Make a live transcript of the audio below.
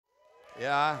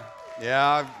Yeah,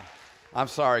 yeah. I'm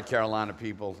sorry, Carolina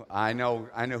people. I know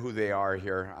who they are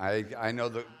here. I know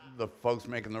the folks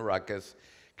making the ruckus.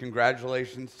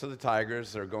 Congratulations to the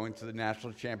Tigers. They're going to the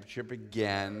national championship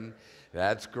again.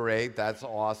 That's great. That's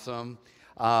awesome.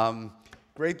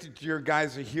 Great that your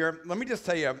guys are here. Let me just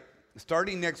tell you,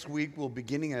 starting next week, we'll be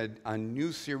beginning a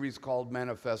new series called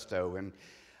Manifesto. And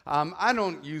I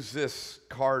don't use this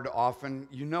card often.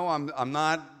 You know, I'm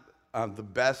not the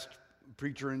best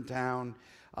preacher in town.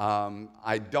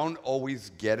 I don't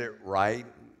always get it right.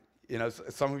 You know,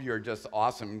 some of you are just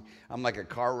awesome. I'm like a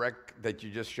car wreck that you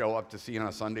just show up to see on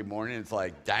a Sunday morning. It's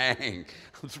like, dang,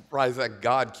 I'm surprised that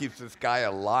God keeps this guy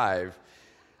alive.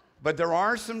 But there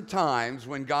are some times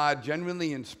when God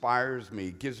genuinely inspires me,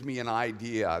 gives me an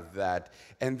idea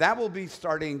and that will be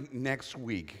starting next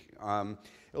week.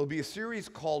 It'll be a series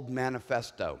called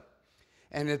Manifesto.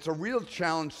 And it's a real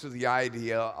challenge to the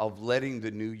idea of letting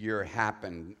the new year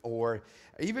happen, or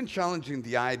even challenging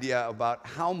the idea about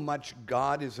how much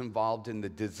God is involved in the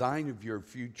design of your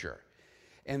future.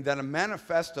 And that a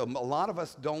manifesto, a lot of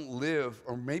us don't live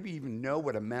or maybe even know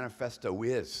what a manifesto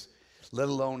is, let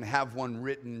alone have one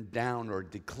written down or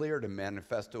declared a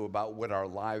manifesto about what our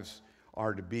lives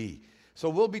are to be. So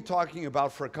we'll be talking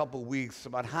about for a couple weeks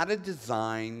about how to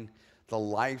design the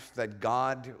life that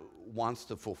God wants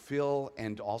to fulfill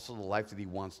and also the life that he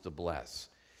wants to bless.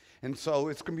 And so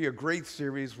it's going to be a great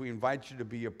series. We invite you to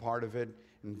be a part of it.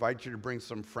 Invite you to bring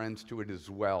some friends to it as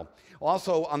well.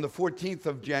 Also, on the 14th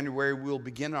of January, we'll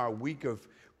begin our week of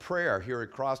prayer here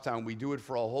at Crosstown. We do it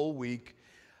for a whole week.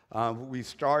 We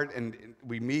start and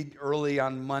we meet early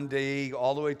on Monday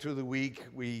all the way through the week.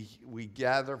 We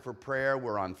gather for prayer.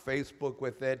 We're on Facebook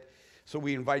with it. So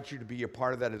we invite you to be a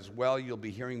part of that as well. You'll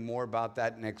be hearing more about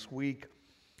that next week.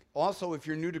 Also, if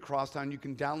you're new to Crosstown, you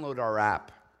can download our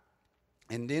app.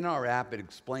 And in our app, it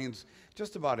explains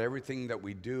just about everything that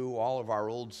we do. All of our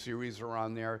old series are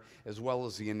on there, as well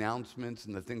as the announcements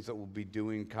and the things that we'll be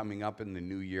doing coming up in the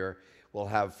new year. We'll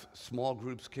have small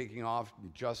groups kicking off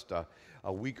in just a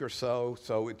week or so.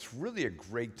 So it's really a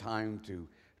great time to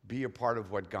be a part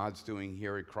of what God's doing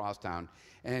here at Crosstown.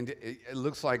 And it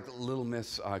looks like little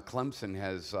Miss Clemson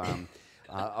has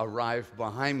arrived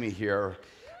behind me here.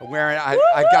 Wearing,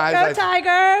 Go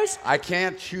Tigers! I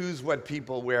can't choose what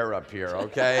people wear up here,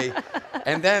 okay?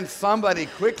 And then somebody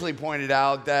quickly pointed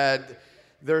out that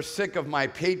they're sick of my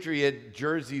Patriot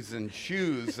jerseys and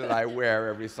shoes that I wear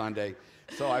every Sunday.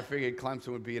 So I figured Clemson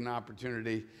would be an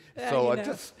opportunity. So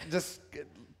just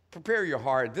prepare your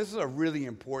heart. This is a really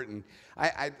important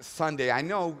Sunday. I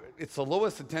know it's the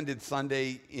lowest attended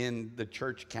Sunday in the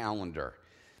church calendar.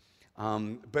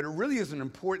 But it really is an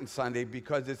important Sunday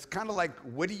because it's kind of like,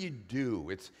 what do you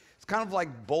do? It's kind of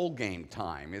like bowl game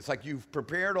time. It's like you've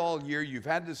prepared all year. You've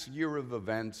had this year of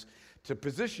events to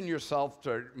position yourself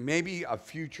to maybe a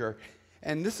future.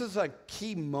 And this is a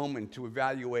key moment to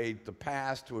evaluate the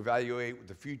past, to evaluate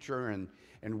the future, and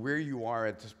where you are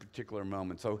at this particular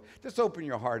moment. So just open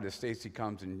your heart as Stacy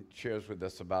comes and shares with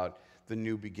us about the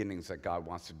new beginnings that God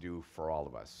wants to do for all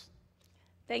of us.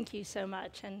 Thank you so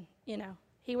much. And,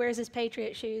 he wears his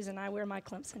Patriot shoes and I wear my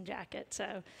Clemson jacket.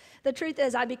 So the truth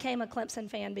is I became a Clemson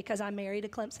fan because I married a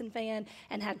Clemson fan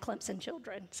and had Clemson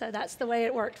children. So that's the way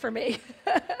it worked for me,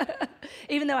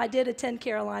 even though I did attend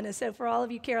Carolina. So for all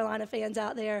of you Carolina fans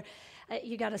out there,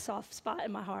 you got a soft spot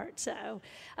in my heart. So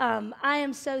I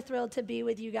am so thrilled to be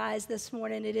with you guys this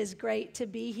morning. It is great to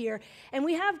be here. And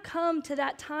we have come to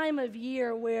that time of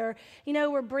year where,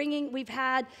 we've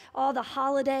had all the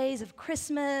holidays of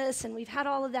Christmas and we've had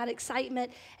all of that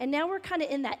excitement. And now we're kind of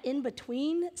in that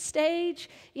in-between stage,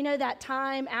 that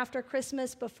time after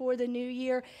Christmas, before the new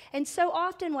year. And so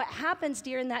often what happens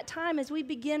during that time is we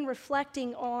begin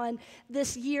reflecting on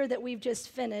this year that we've just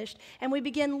finished. And we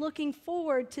begin looking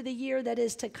forward to the year that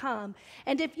is to come.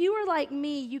 And if you are like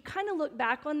me, you kind of look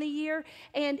back on the year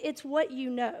and it's what you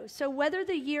know. So whether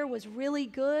the year was really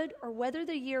good or whether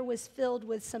the year was filled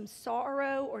with some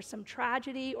sorrow or some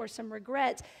tragedy or some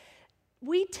regrets,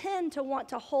 we tend to want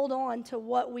to hold on to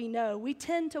what we know. We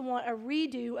tend to want a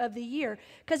redo of the year.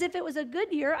 Because if it was a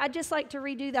good year, I'd just like to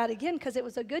redo that again because it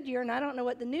was a good year and I don't know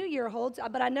what the new year holds,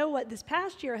 but I know what this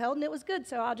past year held and it was good,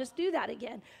 so I'll just do that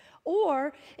again.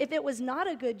 Or if it was not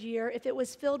a good year, if it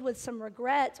was filled with some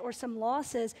regrets or some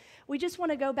losses, we just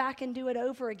want to go back and do it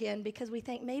over again because we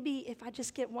think maybe if I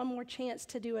just get one more chance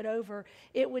to do it over,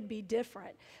 it would be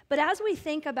different. But as we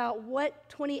think about what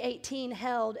 2018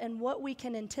 held and what we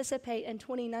can anticipate in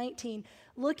 2019,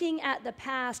 looking at the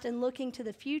past and looking to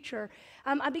the future,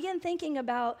 I began thinking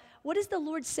about what does the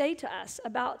Lord say to us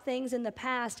about things in the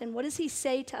past and what does he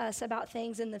say to us about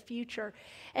things in the future?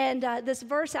 And this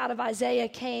verse out of Isaiah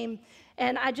came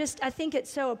And I think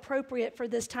it's so appropriate for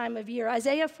this time of year.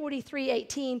 Isaiah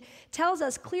 43:18 tells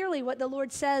us clearly what the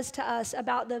Lord says to us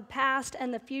about the past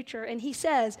and the future. And he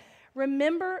says,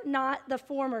 "Remember not the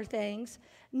former things,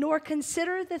 nor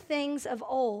consider the things of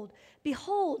old.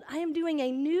 Behold, I am doing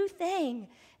a new thing.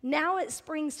 Now it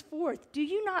springs forth. Do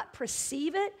you not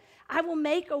perceive it? I will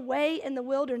make a way in the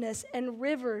wilderness and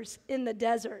rivers in the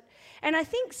desert." And I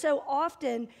think so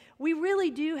often we really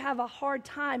do have a hard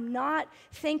time not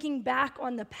thinking back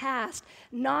on the past,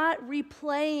 not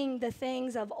replaying the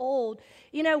things of old.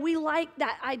 You know, we like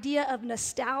that idea of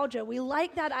nostalgia. We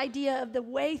like that idea of the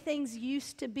way things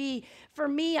used to be. For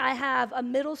me, I have a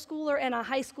middle schooler and a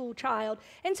high school child.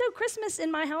 And so Christmas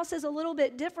in my house is a little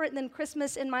bit different than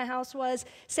Christmas in my house was,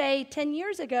 say, 10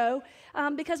 years ago,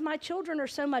 because my children are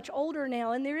so much older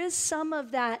now. And there is some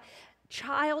of that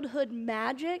childhood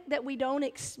magic that we don't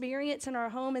experience in our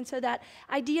home. And so that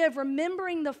idea of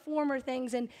remembering the former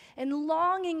things and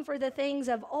longing for the things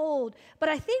of old. But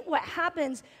I think what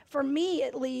happens, for me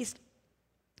at least,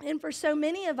 and for so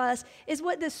many of us, is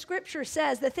what the scripture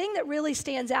says. The thing that really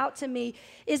stands out to me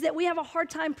is that we have a hard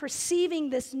time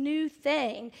perceiving this new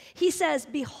thing. He says,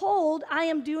 "Behold, I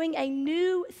am doing a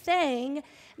new thing.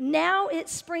 Now it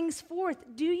springs forth.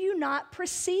 Do you not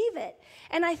perceive it?"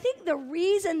 And I think the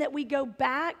reason that we go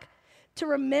back to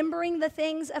remembering the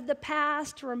things of the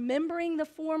past, to remembering the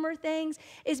former things,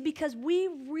 is because we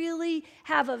really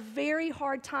have a very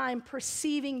hard time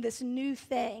perceiving this new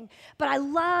thing. But I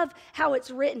love how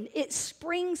it's written. It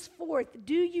springs forth.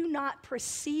 Do you not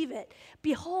perceive it?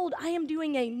 Behold, I am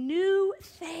doing a new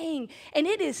thing, and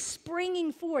it is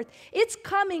springing forth. It's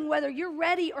coming whether you're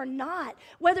ready or not,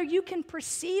 whether you can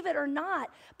perceive it or not.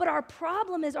 But our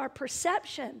problem is our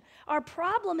perception. Our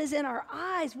problem is in our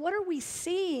eyes. What are we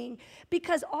seeing?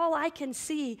 Because all I can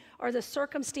see are the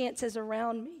circumstances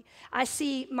around me. I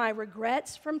see my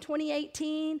regrets from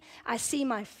 2018. I see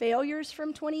my failures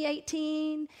from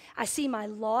 2018. I see my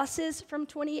losses from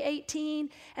 2018.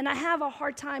 And I have a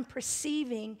hard time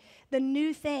perceiving the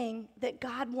new thing that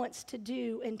God wants to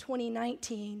do in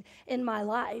 2019 in my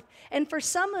life. And for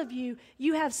some of you,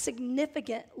 you have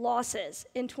significant losses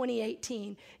in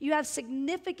 2018. You have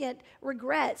significant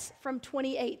regrets from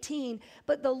 2018,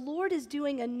 but the Lord is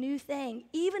doing a new thing,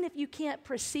 even if you can't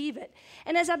perceive it.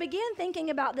 And as I began thinking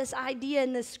about this idea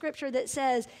in this scripture that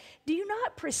says, "Do you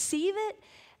not perceive it?"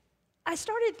 I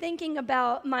started thinking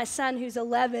about my son who's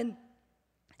 11.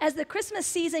 As the Christmas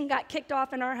season got kicked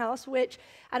off in our house, which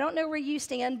I don't know where you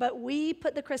stand, but we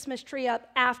put the Christmas tree up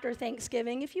after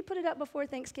Thanksgiving. If you put it up before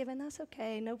Thanksgiving, that's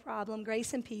okay, no problem.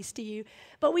 Grace and peace to you.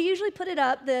 But we usually put it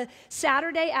up the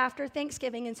Saturday after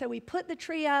Thanksgiving, and so we put the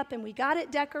tree up and we got it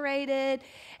decorated.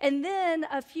 And then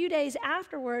a few days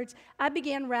afterwards, I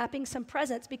began wrapping some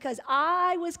presents because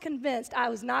I was convinced I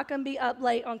was not going to be up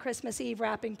late on Christmas Eve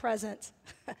wrapping presents.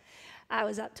 I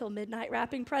was up till midnight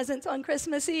wrapping presents on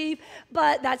Christmas Eve,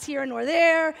 but that's here nor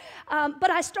there.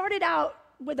 But I started out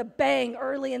with a bang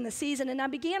early in the season, and I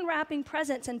began wrapping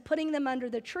presents and putting them under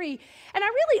the tree. And I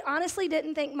really honestly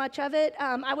didn't think much of it.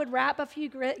 I would wrap a few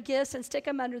gifts and stick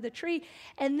them under the tree.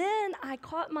 And then I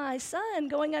caught my son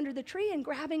going under the tree and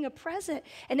grabbing a present.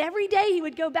 And every day he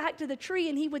would go back to the tree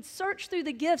and he would search through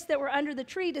the gifts that were under the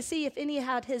tree to see if any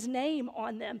had his name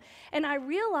on them. And I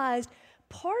realized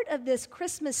part of this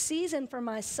Christmas season for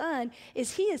my son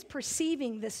is he is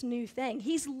perceiving this new thing.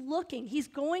 He's looking, he's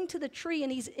going to the tree and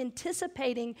he's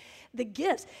anticipating the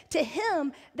gifts. To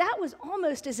him, that was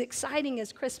almost as exciting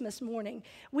as Christmas morning.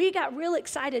 We got real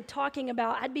excited talking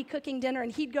about, I'd be cooking dinner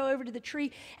and he'd go over to the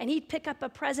tree and he'd pick up a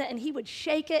present and he would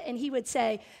shake it and he would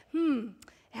say, it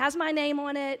has my name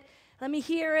on it. Let me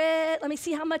hear it. Let me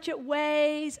see how much it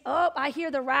weighs. Oh, I hear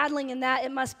the rattling in that.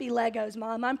 It must be Legos,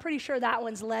 Mom. I'm pretty sure that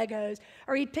one's Legos.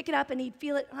 Or he'd pick it up and he'd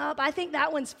feel it. Oh, I think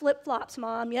that one's flip-flops,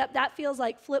 Mom. Yep, that feels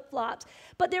like flip-flops.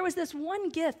 But there was this one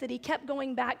gift that he kept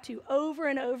going back to over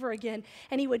and over again.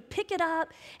 And he would pick it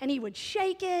up and he would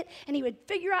shake it and he would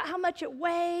figure out how much it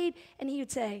weighed. And he would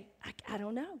say, I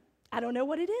don't know. I don't know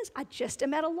what it is. I just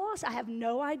am at a loss. I have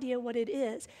no idea what it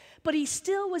is. But he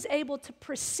still was able to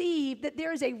perceive that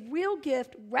there is a real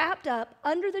gift wrapped up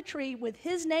under the tree with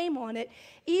his name on it,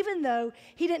 even though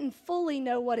he didn't fully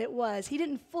know what it was. He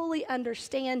didn't fully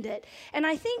understand it. And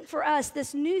I think for us,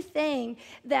 this new thing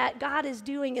that God is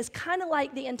doing is kind of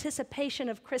like the anticipation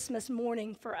of Christmas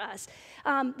morning for us.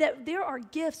 That there are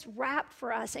gifts wrapped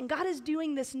for us, and God is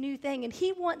doing this new thing, and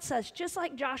he wants us, just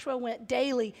like Joshua went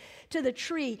daily to the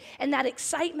tree, and that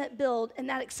excitement built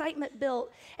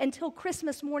until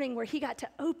Christmas morning where he got to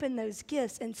open those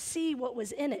gifts and see what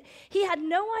was in it. He had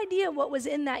no idea what was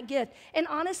in that gift. And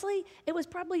honestly, it was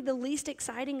probably probably the least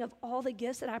exciting of all the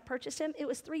gifts that I purchased him. It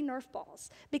was 3 Nerf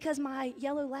balls because my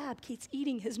yellow lab keeps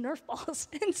eating his Nerf balls.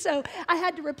 And so I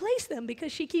had to replace them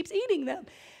because she keeps eating them.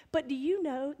 But do you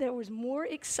know there was more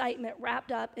excitement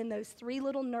wrapped up in those 3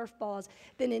 little Nerf balls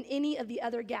than in any of the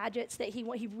other gadgets that he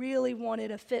really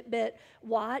wanted a Fitbit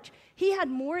watch? He had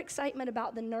more excitement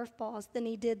about the Nerf balls than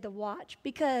he did the watch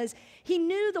because he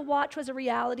knew the watch was a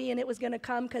reality and it was going to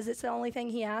come because it's the only thing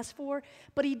he asked for,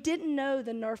 but he didn't know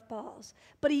the Nerf balls.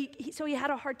 But so he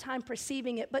had a hard time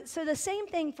perceiving it. But so the same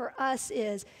thing for us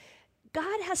is,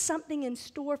 God has something in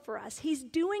store for us. He's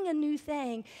doing a new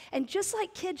thing. And just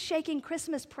like kids shaking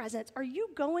Christmas presents, are you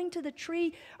going to the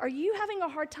tree? Are you having a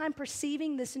hard time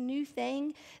perceiving this new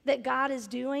thing that God is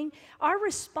doing? Our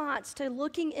response to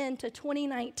looking into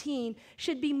 2019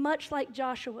 should be much like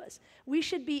Joshua's. We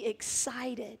should be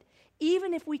excited,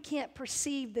 even if we can't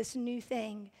perceive this new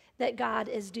thing that God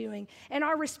is doing. And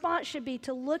our response should be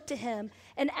to look to him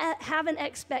and have an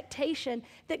expectation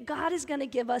that God is going to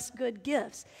give us good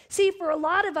gifts. See, for a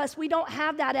lot of us, we don't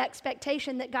have that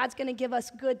expectation that God's going to give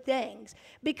us good things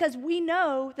because we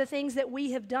know the things that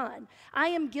we have done. I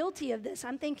am guilty of this.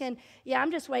 I'm thinking, yeah,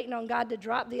 I'm just waiting on God to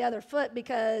drop the other foot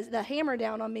because the hammer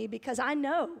down on me because I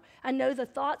know the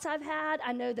thoughts I've had.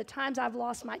 I know the times I've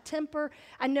lost my temper.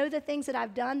 I know the things that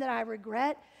I've done that I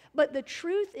regret. But the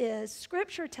truth is,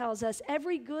 Scripture tells us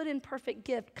every good and perfect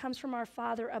gift comes from our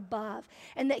Father above,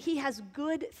 and that he has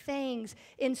good things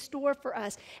in store for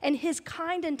us. And his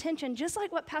kind intention, just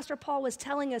like what Pastor Paul was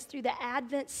telling us through the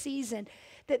Advent season,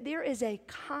 that there is a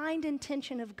kind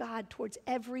intention of God towards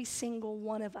every single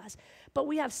one of us. But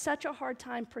we have such a hard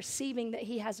time perceiving that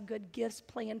he has good gifts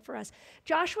planned for us.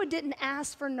 Joshua didn't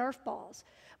ask for Nerf balls.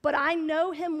 But I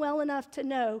know him well enough to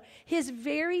know his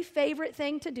very favorite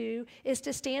thing to do is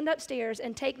to stand upstairs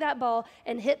and take that ball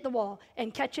and hit the wall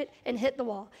and catch it and hit the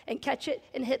wall and catch it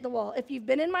and hit the wall. If you've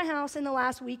been in my house in the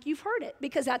last week, you've heard it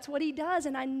because that's what he does.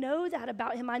 And I know that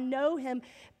about him. I know him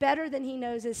better than he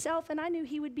knows himself. And I knew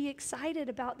he would be excited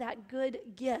about that good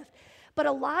gift. But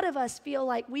a lot of us feel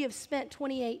like we have spent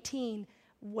 2018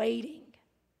 waiting.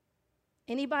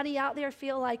 Anybody out there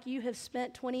feel like you have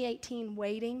spent 2018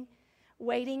 waiting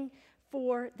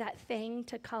for that thing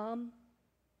to come?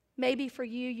 Maybe for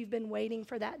you, you've been waiting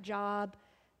for that job,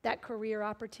 that career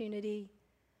opportunity,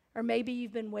 or maybe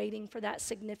you've been waiting for that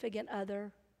significant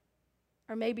other,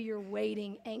 or maybe you're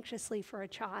waiting anxiously for a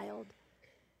child,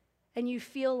 and you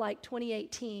feel like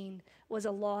 2018 was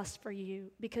a loss for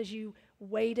you because you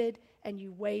waited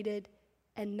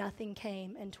and nothing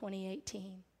came in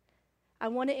 2018. I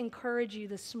want to encourage you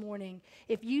this morning,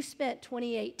 if you spent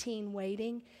 2018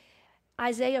 waiting,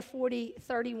 Isaiah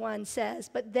 40:31 says,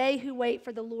 "But they who wait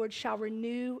for the Lord shall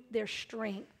renew their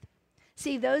strength."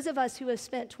 See, those of us who have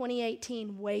spent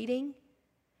 2018 waiting,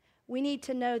 we need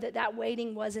to know that that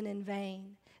waiting wasn't in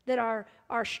vain, that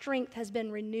our strength has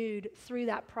been renewed through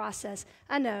that process.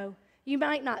 I know you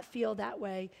might not feel that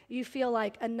way. You feel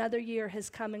like another year has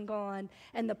come and gone,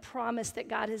 and the promise that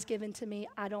God has given to me,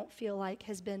 I don't feel like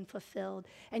has been fulfilled,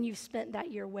 and you've spent that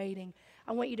year waiting.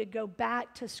 I want you to go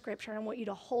back to Scripture, and I want you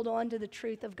to hold on to the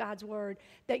truth of God's Word,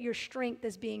 that your strength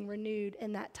is being renewed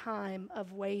in that time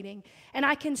of waiting. And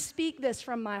I can speak this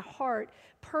from my heart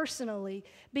personally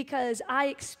because I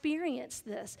experienced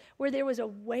this, where there was a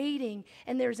waiting,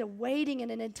 and there's a waiting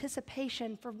and an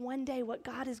anticipation for one day what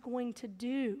God is going to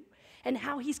do and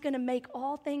how he's going to make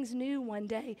all things new one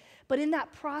day. But in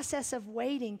that process of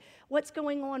waiting, what's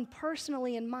going on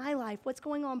personally in my life, what's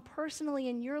going on personally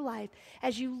in your life,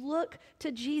 as you look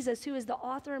to Jesus, who is the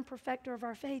author and perfecter of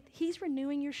our faith, he's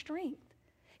renewing your strength.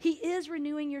 He is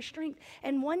renewing your strength.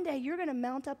 And one day you're going to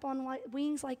mount up on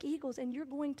wings like eagles, and you're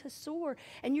going to soar,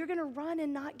 and you're going to run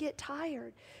and not get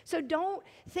tired. So don't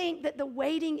think that the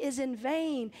waiting is in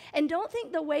vain, and don't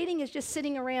think the waiting is just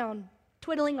sitting around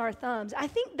twiddling our thumbs. I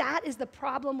think that is the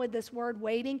problem with this word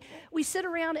waiting. We sit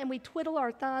around and we twiddle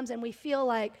our thumbs and we feel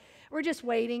like we're just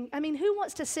waiting. I mean, who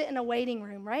wants to sit in a waiting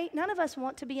room, right? None of us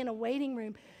want to be in a waiting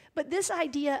room. But this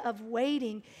idea of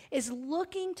waiting is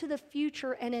looking to the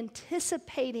future and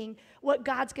anticipating what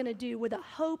God's going to do with a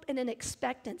hope and an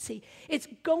expectancy. It's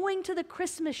going to the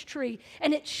Christmas tree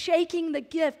and it's shaking the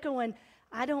gift going,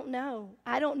 I don't know,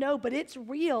 but it's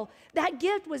real. That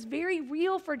gift was very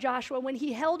real for Joshua when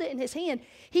he held it in his hand.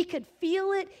 He could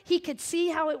feel it. He could see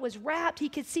how it was wrapped. He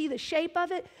could see the shape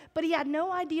of it, but he had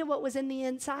no idea what was in the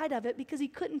inside of it because he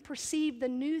couldn't perceive the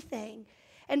new thing.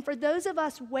 And for those of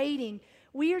us waiting,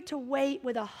 we are to wait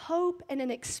with a hope and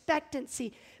an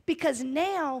expectancy because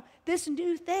now this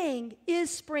new thing is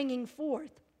springing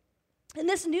forth. And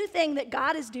this new thing that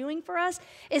God is doing for us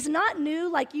is not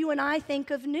new like you and I think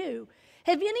of new.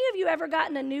 Have any of you ever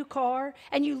gotten a new car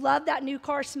and you love that new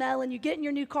car smell and you get in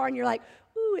your new car and you're like,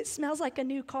 ooh, it smells like a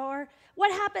new car?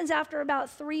 What happens after about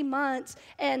 3 months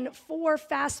and 4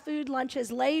 fast food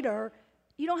lunches later?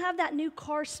 You don't have that new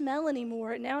car smell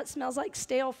anymore. Now it smells like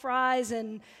stale fries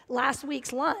and last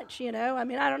week's lunch, you know? I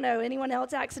mean, I don't know. Anyone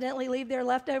else accidentally leave their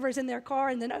leftovers in their car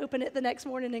and then open it the next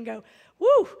morning and go,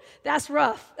 whoo, that's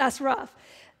rough, that's rough.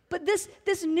 But this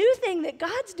new thing that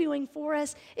God's doing for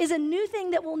us is a new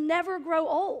thing that will never grow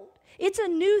old. It's a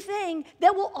new thing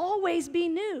that will always be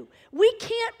new. We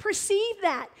can't perceive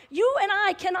that. You and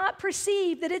I cannot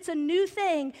perceive that it's a new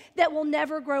thing that will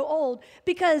never grow old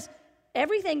because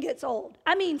everything gets old.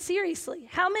 I mean, seriously,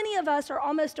 how many of us are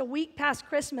almost a week past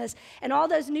Christmas and all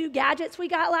those new gadgets we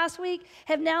got last week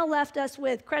have now left us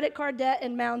with credit card debt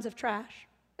and mounds of trash?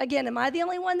 Again, am I the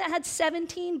only one that had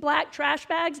 17 black trash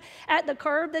bags at the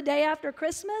curb the day after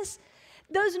Christmas?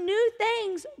 Those new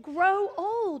things grow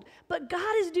old, but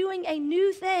God is doing a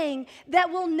new thing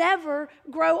that will never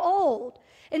grow old.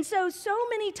 And so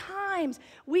many times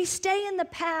we stay in the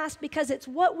past because it's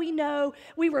what we know.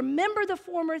 We remember the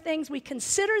former things. We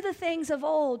consider the things of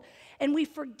old. And we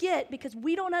forget because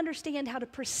we don't understand how to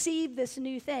perceive this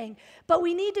new thing. But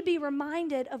we need to be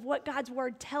reminded of what God's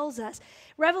word tells us.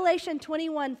 Revelation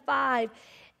 21:5,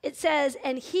 it says,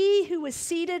 "And he who was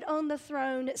seated on the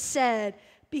throne said,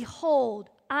 'Behold,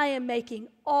 I am making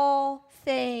all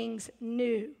things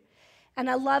new.'" And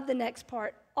I love the next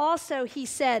part. Also, he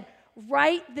said,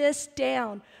 "Write this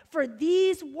down, for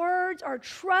these words are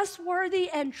trustworthy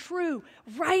and true."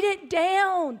 Write it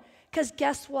down, because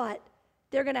guess what?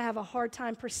 They're going to have a hard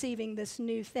time perceiving this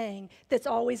new thing that's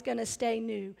always going to stay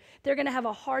new. They're going to have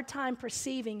a hard time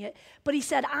perceiving it. But he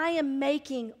said, "I am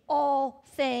making all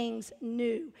things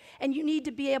new." And you need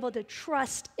to be able to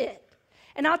trust it.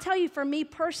 And I'll tell you, for me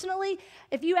personally,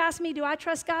 if you ask me, do I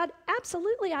trust God?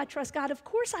 Absolutely, I trust God. Of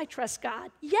course I trust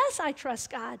God. Yes, I trust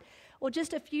God. Well,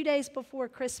 just a few days before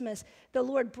Christmas, the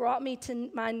Lord brought me to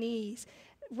my knees,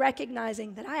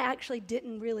 recognizing that I actually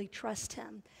didn't really trust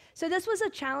him. So this was a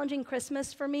challenging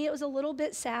Christmas for me. It was a little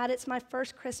bit sad. It's my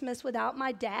first Christmas without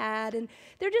my dad, and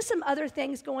there are just some other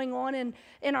things going on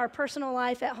in our personal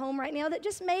life at home right now that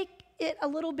just make it a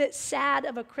little bit sad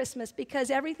of a Christmas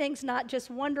because everything's not just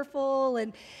wonderful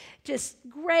and just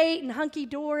great and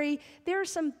hunky-dory. There are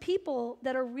some people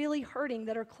that are really hurting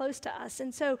that are close to us.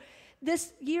 And so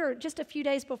this year, just a few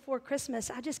days before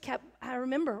Christmas, I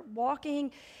remember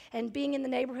walking and being in the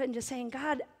neighborhood and just saying,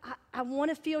 "God, I want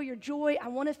to feel your joy. I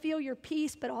want to feel your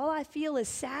peace, but all I feel is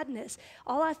sadness.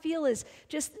 All I feel is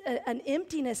just an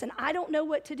emptiness, and I don't know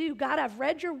what to do. God, I've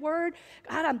read your word.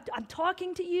 God, I'm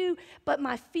talking to you, but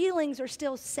my feelings are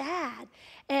still sad."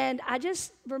 And I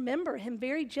just remember him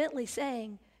very gently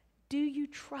saying, "Do you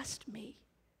trust me?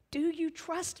 Do you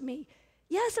trust me?"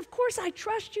 "Yes, of course I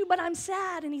trust you, but I'm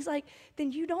sad." And he's like,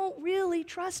 "Then you don't really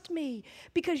trust me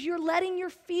because you're letting your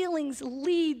feelings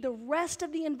lead the rest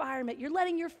of the environment. You're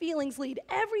letting your feelings lead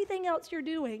everything else you're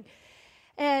doing."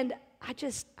 And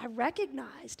I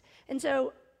recognized. And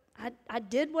so I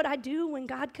did what I do when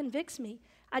God convicts me.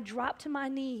 I dropped to my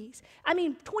knees.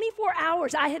 24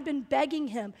 hours I had been begging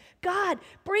him, "God,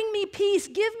 bring me peace,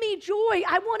 give me joy,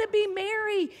 I want to be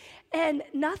merry." And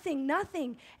nothing.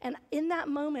 And in that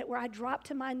moment where I dropped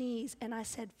to my knees and I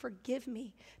said, "Forgive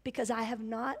me because I have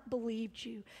not believed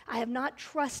you. I have not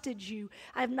trusted you.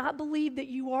 I have not believed that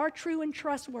you are true and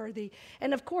trustworthy."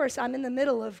 And of course, I'm in the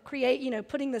middle of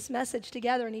putting this message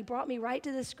together, and he brought me right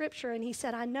to the scripture and he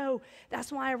said, "I know,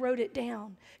 that's why I wrote it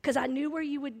down, because I knew where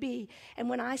you would be." And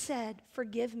when I said,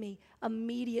 "Forgive me,"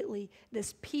 immediately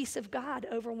this peace of God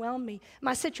overwhelmed me.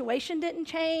 My situation didn't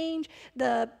change.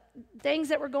 The things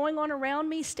that were going on around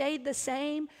me stayed the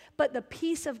same, but the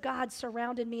peace of God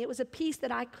surrounded me. It was a peace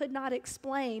that I could not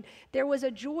explain. There was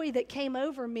a joy that came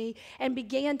over me and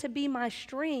began to be my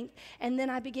strength, and then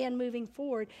I began moving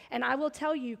forward. And I will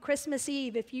tell you, Christmas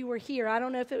Eve, if you were here, I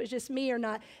don't know if it was just me or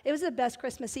not, it was the best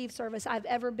Christmas Eve service I've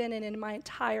ever been in my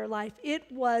entire life. It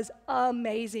was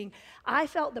amazing. I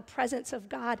felt the presence of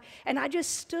God, and I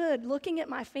just stood looking at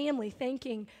my family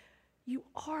thinking, "You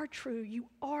are true. You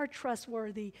are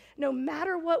trustworthy. No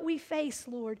matter what we face,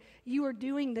 Lord, you are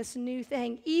doing this new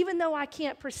thing. Even though I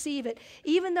can't perceive it,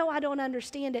 even though I don't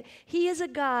understand it, he is a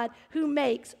God who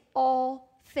makes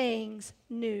all things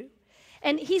new."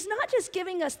 And he's not just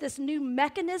giving us this new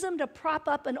mechanism to prop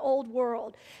up an old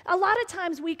world. A lot of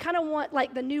times we kind of want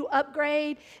like the new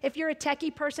upgrade. If you're a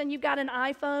techie person, you've got an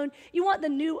iPhone, you want the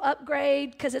new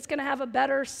upgrade because it's going to have a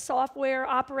better software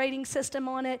operating system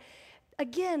on it.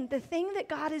 again, the thing that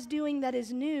God is doing that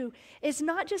is new is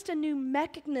not just a new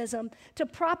mechanism to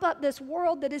prop up this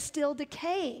world that is still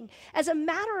decaying. As a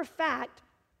matter of fact,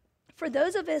 for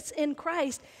those of us in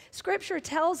Christ, Scripture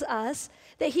tells us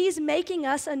that He's making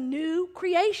us a new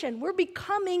creation. We're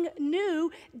becoming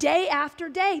new day after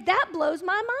day. That blows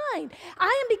my mind. I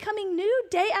am becoming new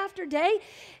day after day.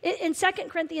 In 2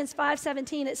 Corinthians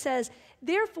 5:17, it says,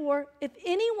 "Therefore, if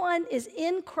anyone is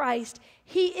in Christ,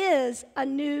 he is a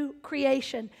new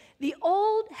creation. The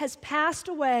old has passed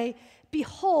away.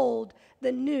 Behold,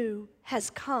 the new has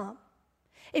come."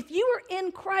 If you are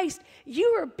in Christ, you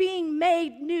are being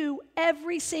made new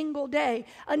every single day.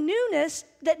 A newness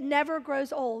that never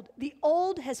grows old. The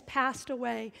old has passed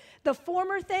away. The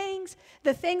former things,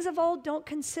 the things of old, don't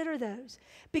consider those.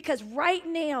 Because right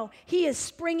now, He is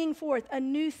springing forth a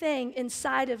new thing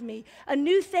inside of me, a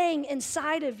new thing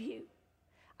inside of you.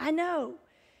 I know.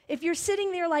 If you're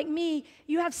sitting there like me,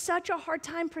 you have such a hard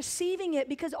time perceiving it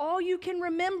because all you can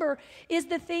remember is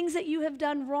the things that you have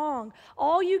done wrong.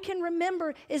 All you can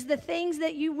remember is the things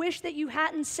that you wish that you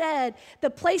hadn't said, the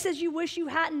places you wish you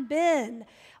hadn't been.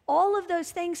 All of those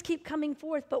things keep coming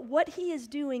forth, but what He is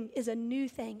doing is a new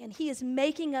thing, and He is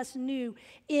making us new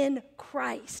in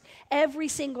Christ every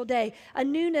single day, a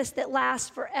newness that lasts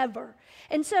forever.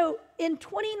 And so in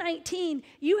 2019,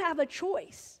 you have a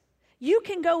choice. You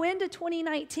can go into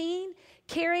 2019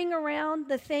 carrying around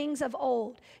the things of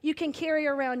old. You can carry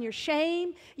around your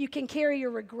shame. You can carry your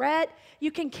regret.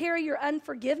 You can carry your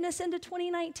unforgiveness into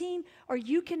 2019, or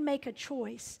you can make a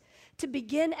choice to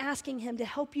begin asking Him to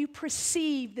help you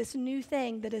perceive this new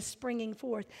thing that is springing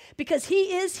forth. Because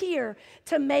He is here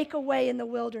to make a way in the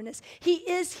wilderness. He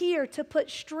is here to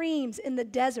put streams in the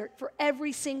desert for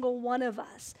every single one of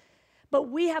us. But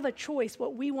we have a choice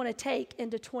what we want to take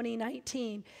into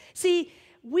 2019. See,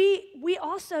 we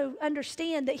also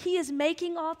understand that He is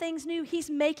making all things new. He's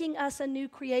making us a new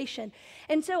creation.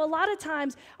 And so a lot of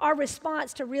times our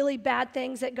response to really bad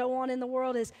things that go on in the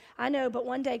world is, I know, but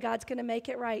one day God's going to make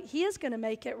it right. He is going to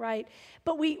make it right.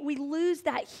 But we lose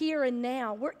that here and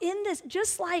now. We're in this,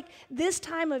 just like this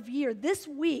time of year, this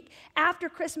week, after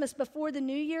Christmas, before the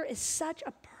new year, is such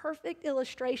a perfect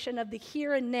illustration of the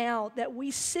here and now that we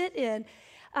sit in.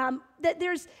 That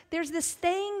there's this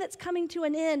thing that's coming to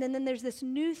an end, and then there's this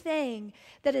new thing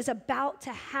that is about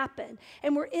to happen.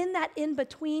 And we're in that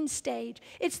in-between stage.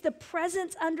 It's the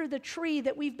presence under the tree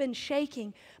that we've been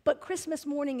shaking, but Christmas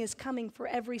morning is coming for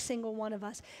every single one of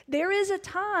us. There is a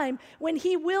time when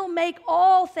He will make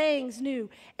all things new.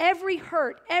 Every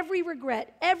hurt, every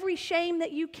regret, every shame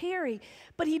that you carry.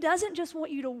 But He doesn't just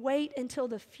want you to wait until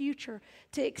the future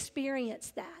to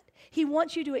experience that. He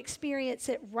wants you to experience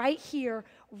it right here,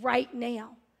 right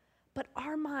now. But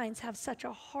our minds have such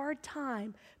a hard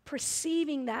time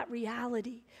perceiving that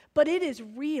reality. But it is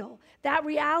real. That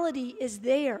reality is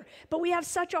there. But we have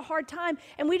such a hard time,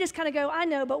 and we just kind of go, I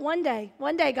know, but one day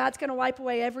God's going to wipe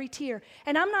away every tear.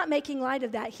 And I'm not making light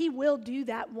of that. He will do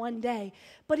that one day.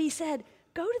 But He said,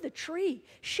 go to the tree,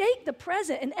 shake the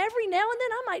present, and every now and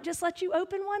then I might just let you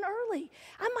open one early.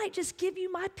 I might just give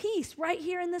you my peace right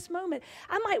here in this moment.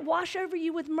 I might wash over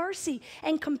you with mercy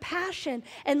and compassion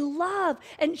and love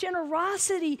and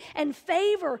generosity and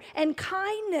favor and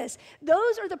kindness.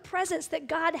 Those are the presents that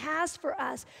God has for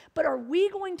us. But are we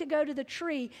going to go to the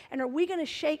tree, and are we going to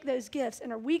shake those gifts,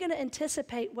 and are we going to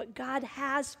anticipate what God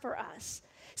has for us?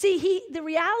 See, the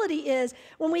reality is,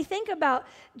 when we think about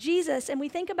Jesus and we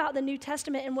think about the New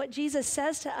Testament and what Jesus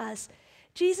says to us,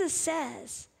 Jesus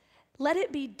says, let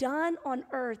it be done on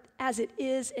earth as it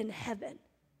is in heaven.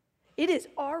 It is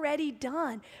already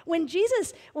done. When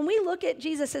we look at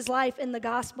Jesus' life in the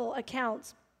gospel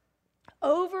accounts,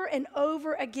 over and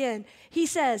over again, He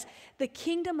says, the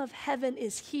kingdom of heaven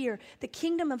is here. The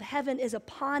kingdom of heaven is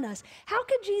upon us. How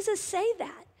could Jesus say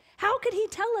that? How could He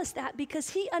tell us that?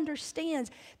 Because He understands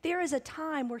there is a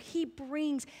time where He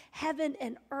brings heaven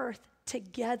and earth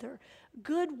together.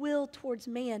 Goodwill towards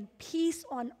man, peace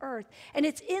on earth. And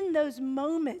it's in those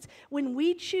moments when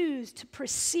we choose to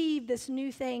perceive this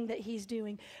new thing that He's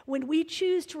doing, when we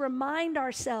choose to remind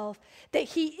ourselves that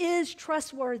He is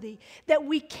trustworthy, that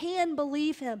we can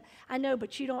believe Him. I know,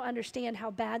 but you don't understand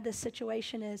how bad this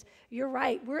situation is. You're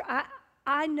right.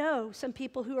 I know some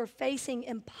people who are facing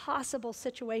impossible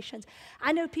situations.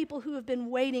 I know people who have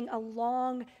been waiting a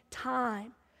long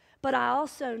time. But I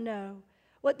also know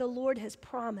what the Lord has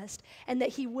promised, and that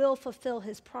He will fulfill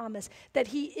His promise, that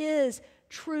He is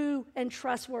true and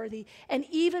trustworthy. And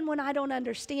even when I don't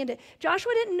understand it,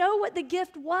 Joshua didn't know what the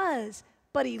gift was,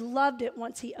 but he loved it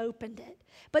once he opened it.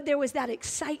 But there was that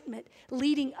excitement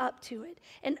leading up to it.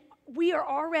 And we are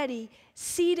already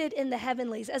seated in the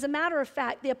heavenlies. As a matter of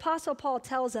fact, the Apostle Paul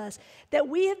tells us that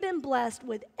we have been blessed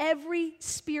with every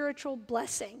spiritual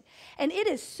blessing. And it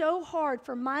is so hard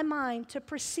for my mind to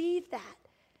perceive that.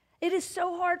 It is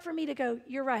so hard for me to go,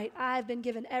 you're right, I've been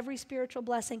given every spiritual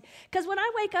blessing. Because when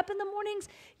I wake up in the mornings,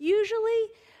 usually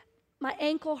my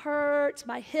ankle hurts,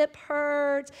 my hip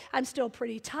hurts, I'm still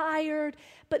pretty tired.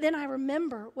 But then I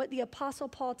remember what the Apostle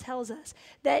Paul tells us,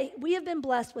 that we have been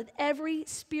blessed with every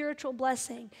spiritual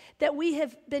blessing, that we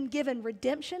have been given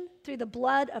redemption through the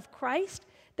blood of Christ,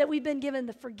 that we've been given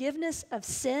the forgiveness of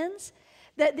sins,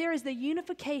 that there is the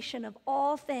unification of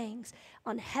all things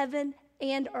on heaven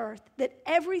and earth, that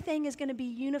everything is going to be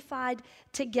unified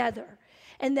together,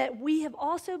 and that we have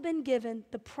also been given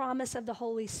the promise of the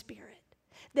Holy Spirit,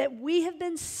 that we have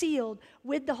been sealed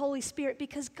with the Holy Spirit,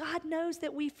 because God knows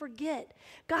that we forget.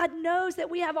 God knows that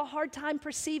we have a hard time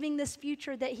perceiving this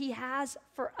future that He has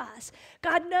for us.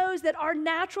 God knows that our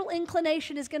natural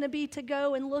inclination is going to be to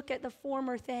go and look at the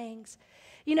former things.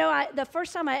 You know, the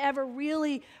first time I ever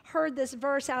really heard this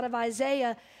verse out of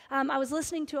Isaiah, I was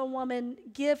listening to a woman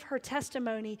give her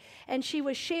testimony, and she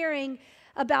was sharing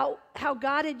about how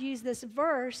God had used this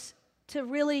verse to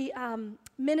really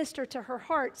minister to her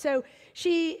heart. So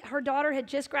her daughter had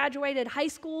just graduated high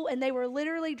school, and they were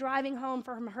literally driving home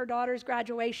from her daughter's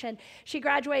graduation. She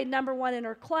graduated number 1 in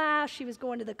her class. She was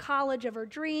going to the college of her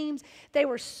dreams. They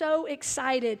were so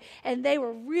excited, and they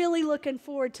were really looking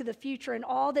forward to the future and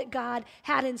all that God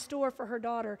had in store for her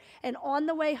daughter. And on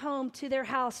the way home to their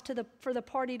house for the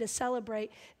party to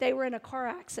celebrate, they were in a car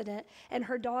accident, and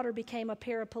her daughter became a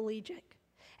paraplegic.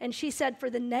 And she said for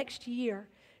the next year,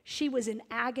 she was in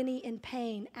agony and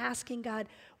pain, asking God,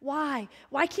 why?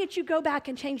 Why can't you go back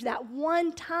and change that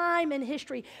one time in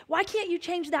history? Why can't you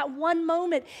change that one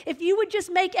moment? If you would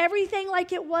just make everything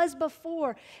like it was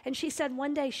before. And she said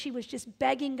one day she was just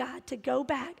begging God to go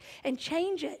back and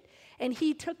change it. And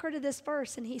He took her to this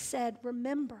verse and He said,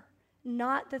 remember,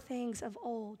 not the things of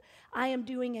old. I am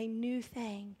doing a new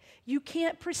thing. You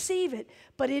can't perceive it,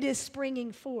 but it is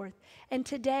springing forth. And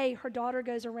today, her daughter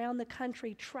goes around the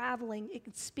country traveling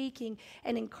and speaking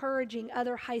and encouraging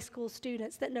other high school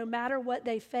students that no matter what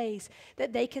they face,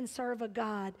 that they can serve a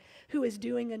God who is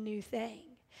doing a new thing.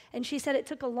 And she said it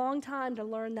took a long time to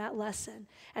learn that lesson.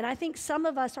 And I think some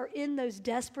of us are in those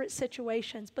desperate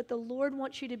situations, but the Lord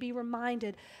wants you to be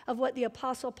reminded of what the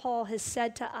Apostle Paul has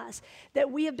said to us, that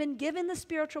we have been given the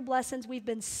spiritual blessings, we've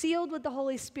been sealed with the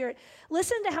Holy Spirit.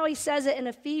 Listen to how he says it in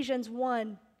Ephesians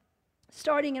 1,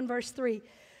 starting in verse 3.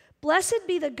 Blessed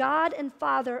be the God and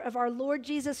Father of our Lord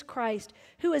Jesus Christ,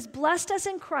 who has blessed us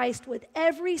in Christ with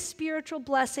every spiritual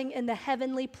blessing in the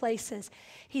heavenly places.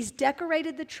 He's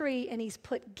decorated the tree and He's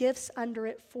put gifts under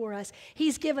it for us.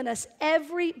 He's given us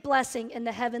every blessing in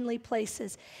the heavenly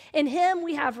places. In Him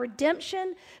we have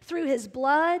redemption through His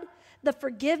blood, the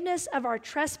forgiveness of our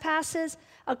trespasses,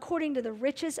 according to the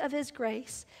riches of His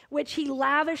grace, which He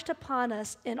lavished upon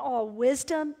us in all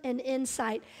wisdom and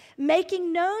insight,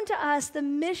 making known to us the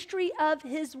mystery of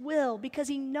His will, because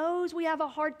He knows we have a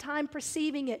hard time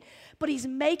perceiving it, but He's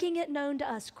making it known to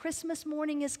us. Christmas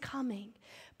morning is coming,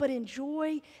 but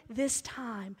enjoy this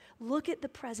time. Look at the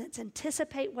presents,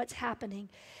 anticipate what's happening.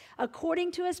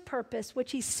 According to His purpose,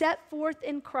 which He set forth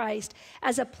in Christ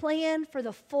as a plan for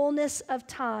the fullness of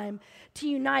time, to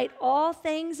unite all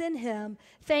things in Him,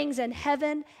 things in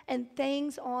heaven and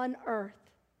things on earth.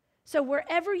 So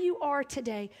wherever you are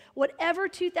today, whatever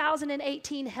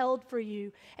 2018 held for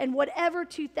you, and whatever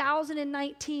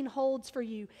 2019 holds for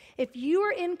you, if you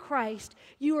are in Christ,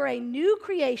 you are a new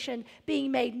creation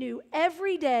being made new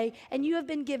every day, and you have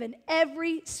been given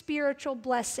every spiritual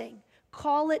blessing.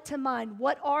 Call it to mind.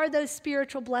 What are those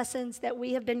spiritual blessings that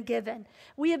we have been given?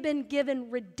 We have been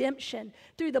given redemption.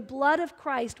 Through the blood of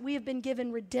Christ, we have been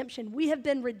given redemption. We have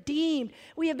been redeemed.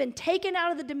 We have been taken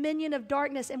out of the dominion of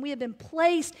darkness, and we have been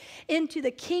placed into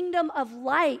the kingdom of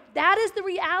light. That is the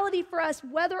reality for us,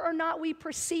 whether or not we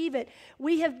perceive it.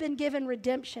 We have been given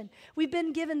redemption. We've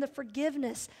been given the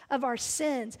forgiveness of our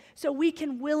sins, so we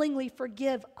can willingly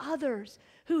forgive others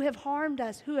who have harmed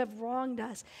us, who have wronged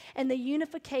us, and the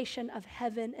unification of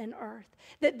heaven and earth.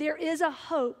 That there is a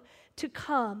hope to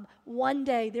come one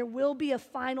day. There will be a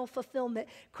final fulfillment.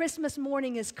 Christmas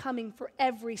morning is coming for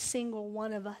every single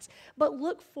one of us, but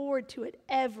look forward to it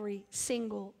every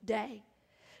single day.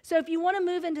 So if you want to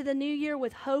move into the new year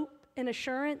with hope and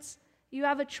assurance, you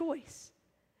have a choice.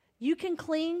 You can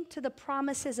cling to the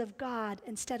promises of God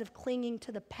instead of clinging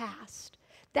to the past.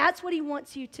 That's what He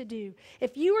wants you to do.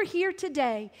 If you are here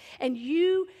today and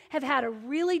you have had a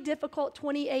really difficult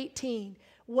 2018,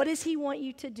 what does He want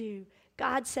you to do?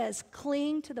 God says,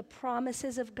 cling to the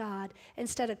promises of God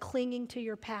instead of clinging to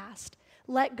your past.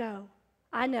 Let go.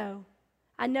 I know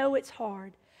it's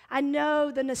hard. I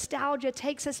know the nostalgia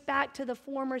takes us back to the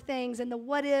former things and the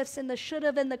what ifs and the should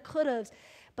have and the could haves.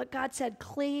 But God said,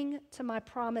 cling to my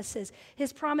promises.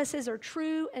 His promises are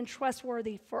true and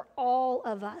trustworthy for all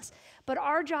of us. But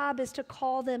our job is to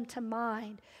call them to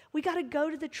mind. We got to go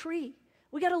to the tree.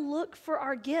 We got to look for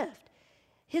our gift.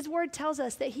 His word tells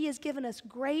us that he has given us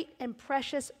great and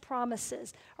precious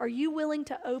promises. Are you willing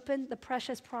to open the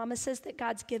precious promises that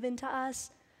God's given to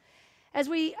us? As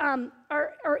we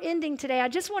are ending today, I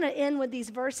just want to end with these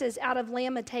verses out of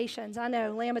Lamentations. I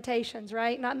know, Lamentations,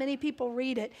 right? Not many people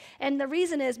read it. And the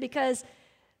reason is because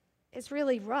it's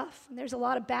really rough. There's a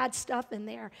lot of bad stuff in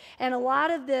there. And a lot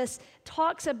of this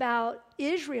talks about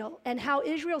Israel and how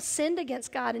Israel sinned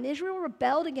against God and Israel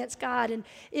rebelled against God. And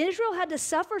Israel had to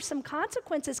suffer some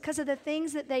consequences because of the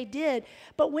things that they did.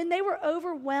 But when they were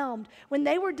overwhelmed, when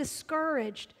they were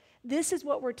discouraged, this is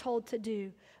what we're told to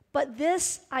do. But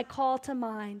this I call to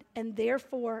mind, and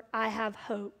therefore I have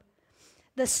hope.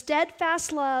 The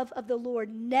steadfast love of the Lord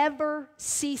never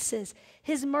ceases.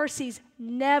 His mercies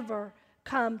never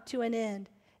come to an end.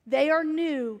 They are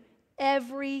new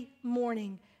every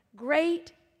morning.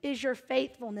 Great is your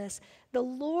faithfulness. The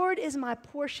Lord is my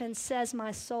portion, says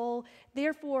my soul.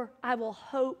 Therefore I will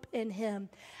hope in him.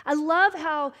 I love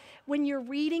how when you're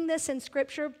reading this in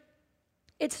Scripture,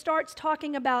 it starts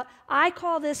talking about, I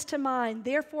call this to mind,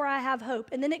 therefore I have hope.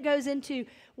 And then it goes into,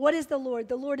 what is the Lord?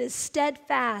 The Lord is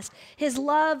steadfast. His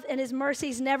love and his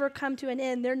mercies never come to an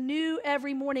end. They're new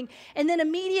every morning. And then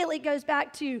immediately goes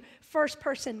back to first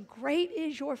person. Great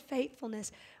is your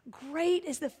faithfulness. Great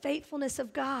is the faithfulness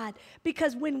of God.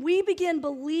 Because when we begin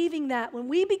believing that, when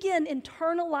we begin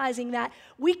internalizing that,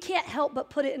 we can't help but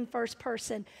put it in first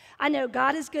person. I know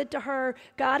God is good to her,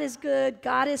 God is good,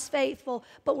 God is faithful.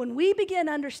 But when we begin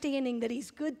understanding that he's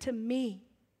good to me,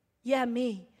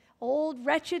 me, old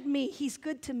wretched me, he's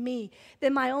good to me,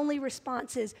 then my only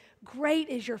response is, great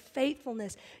is your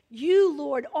faithfulness. You,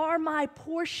 Lord, are my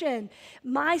portion.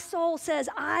 My soul says,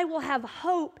 I will have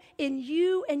hope in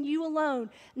you and you alone,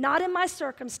 not in my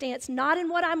circumstance, not in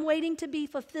what I'm waiting to be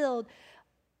fulfilled,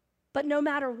 but no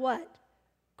matter what.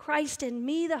 Christ in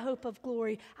me, the hope of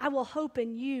glory. I will hope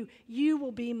in you. You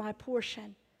will be my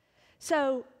portion.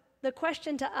 So the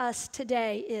question to us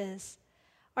today is,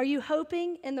 are you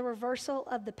hoping in the reversal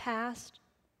of the past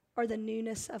or the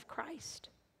newness of Christ?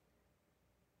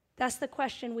 That's the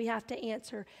question we have to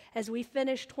answer as we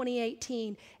finish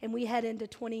 2018 and we head into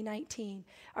 2019.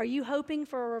 Are you hoping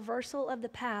for a reversal of the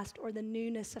past or the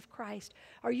newness of Christ?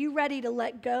 Are you ready to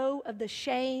let go of the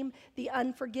shame, the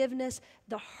unforgiveness,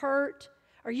 the hurt?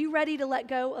 Are you ready to let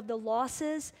go of the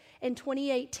losses in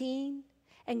 2018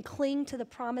 and cling to the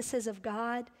promises of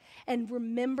God and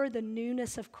remember the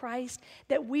newness of Christ,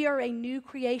 that we are a new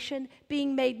creation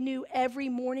being made new every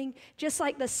morning, just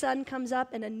like the sun comes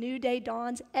up and a new day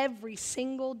dawns every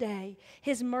single day.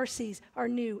 His mercies are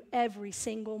new every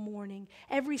single morning,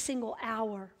 every single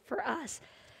hour for us.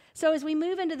 So as we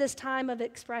move into this time of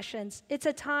expressions, it's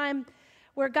a time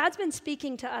where God's been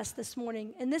speaking to us this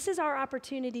morning, and this is our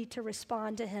opportunity to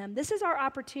respond to him. This is our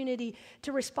opportunity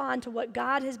to respond to what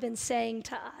God has been saying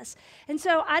to us. And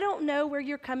so I don't know where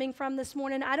you're coming from this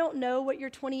morning. I don't know what your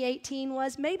 2018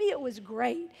 was. Maybe it was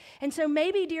great. And so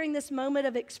maybe during this moment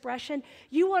of expression,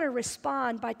 you want to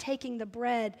respond by taking the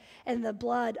bread and the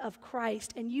blood of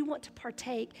Christ, and you want to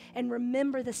partake and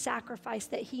remember the sacrifice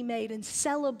that he made and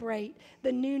celebrate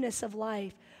the newness of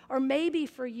life. Or maybe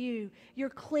for you, you're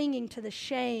clinging to the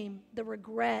shame, the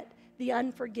regret, the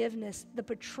unforgiveness, the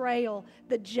betrayal,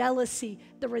 the jealousy,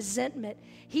 the resentment.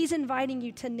 He's inviting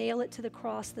you to nail it to the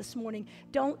cross this morning.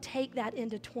 Don't take that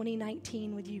into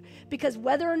 2019 with you, because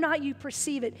whether or not you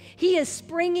perceive it, he is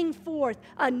springing forth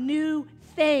a new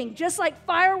thing. Just like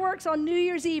fireworks on New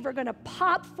Year's Eve are going to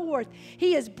pop forth,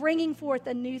 he is bringing forth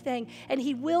a new thing, and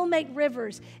he will make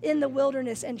rivers in the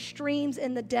wilderness and streams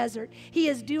in the desert. He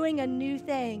is doing a new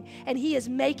thing, and he is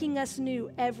making us new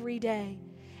every day.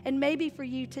 And maybe for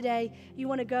you today, you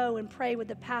want to go and pray with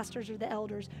the pastors or the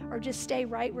elders, or just stay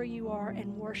right where you are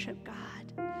and worship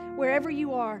God. Wherever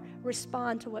you are,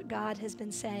 respond to what God has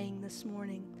been saying this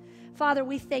morning. Father,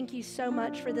 we thank you so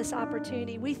much for this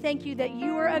opportunity. We thank you that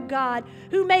you are a God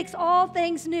who makes all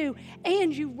things new,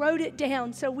 and you wrote it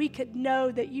down so we could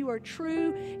know that you are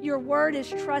true, your word is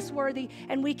trustworthy,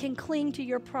 and we can cling to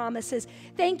your promises.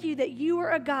 Thank you that you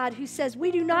are a God who says we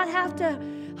do not have to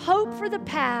hope for the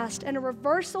past and a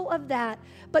reversal of that,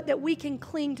 but that we can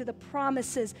cling to the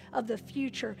promises of the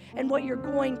future and what you're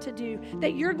going to do,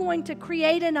 that you're going to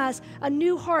create in us a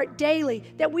new heart daily,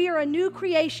 that we are a new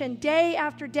creation day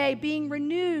after day, being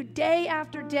renewed day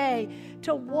after day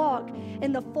to walk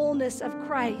in the fullness of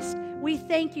Christ. We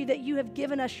thank you that you have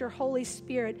given us your Holy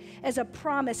Spirit as a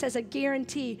promise, as a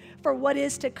guarantee for what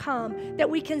is to come, that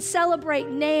we can celebrate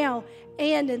now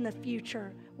and in the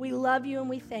future. We love you and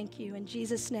we thank you. In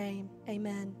Jesus' name,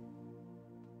 amen.